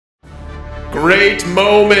Great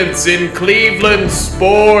moments in Cleveland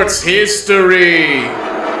sports history.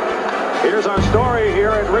 Here's our story here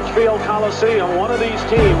at Richfield Coliseum. One of these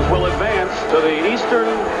teams will advance to the Eastern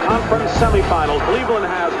Conference semifinals. Cleveland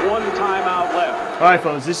has one timeout left. All right,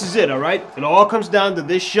 fellas, this is it, all right? It all comes down to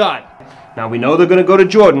this shot. Now, we know they're going to go to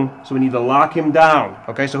Jordan, so we need to lock him down.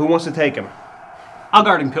 Okay, so who wants to take him? I'll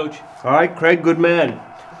guard him, Coach. All right, Craig, good man.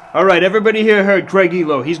 All right, everybody here heard Craig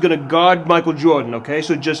Elo. He's going to guard Michael Jordan, okay?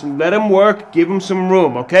 So just let him work, give him some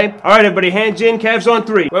room, okay? All right, everybody, hands in, Cavs on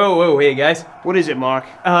 3. Whoa, hey guys. What is it, Mark?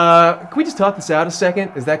 Can we just talk this out a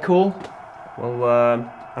second? Is that cool? Well,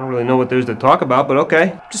 I don't really know what there's to talk about, but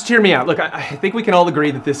okay. Just hear me out. Look, I think we can all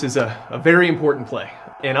agree that this is a very important play.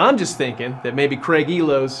 And I'm just thinking that maybe Craig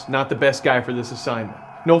Elo's not the best guy for this assignment.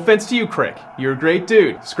 No offense to you, Craig. You're a great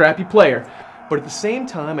dude, scrappy player. But at the same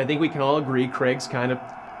time, I think we can all agree Craig's kind of,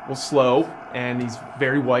 well, slow, and he's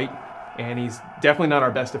very white, and he's definitely not our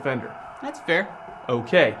best defender. That's fair.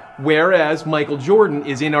 Okay. Whereas Michael Jordan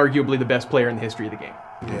is inarguably the best player in the history of the game.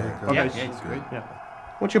 Yeah, it's great. Yeah.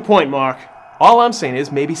 What's your point, Mark? All I'm saying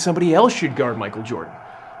is maybe somebody else should guard Michael Jordan.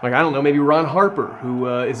 Like, I don't know, maybe Ron Harper, who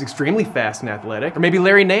is extremely fast and athletic. Or maybe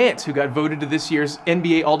Larry Nance, who got voted to this year's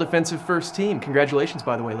NBA All-Defensive First Team. Congratulations,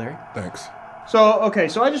 by the way, Larry. Thanks. So, okay,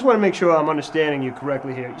 so I just want to make sure I'm understanding you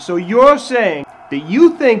correctly here. So you're saying that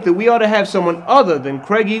you think that we ought to have someone other than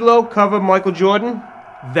Craig Elo cover Michael Jordan?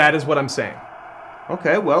 That is what I'm saying.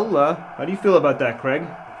 Okay, well, how do you feel about that, Craig?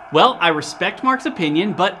 Well, I respect Mark's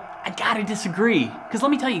opinion, but I gotta disagree. Because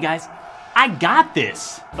let me tell you guys, I got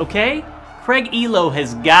this, okay? Craig Elo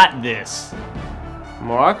has got this.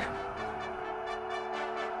 Mark?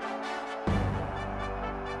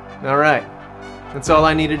 All right. That's all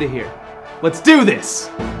I needed to hear. Let's do this!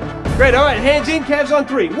 Great, all right, hands in, Cavs on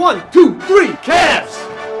 3. 1, 2, 3, Cavs!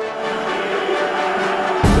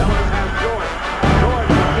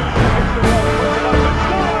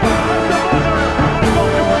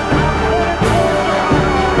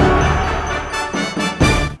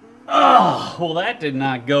 Oh, well, that did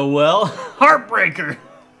not go well. Heartbreaker.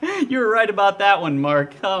 You were right about that one,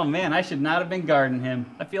 Mark. Oh, man, I should not have been guarding him.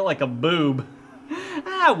 I feel like a boob.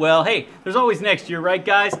 Ah, well, hey, there's always next year, right,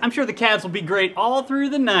 guys? I'm sure the Cavs will be great all through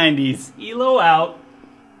the 90s. Elo out.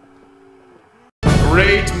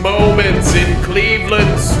 Great moments in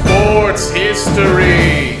Cleveland sports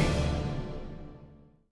history.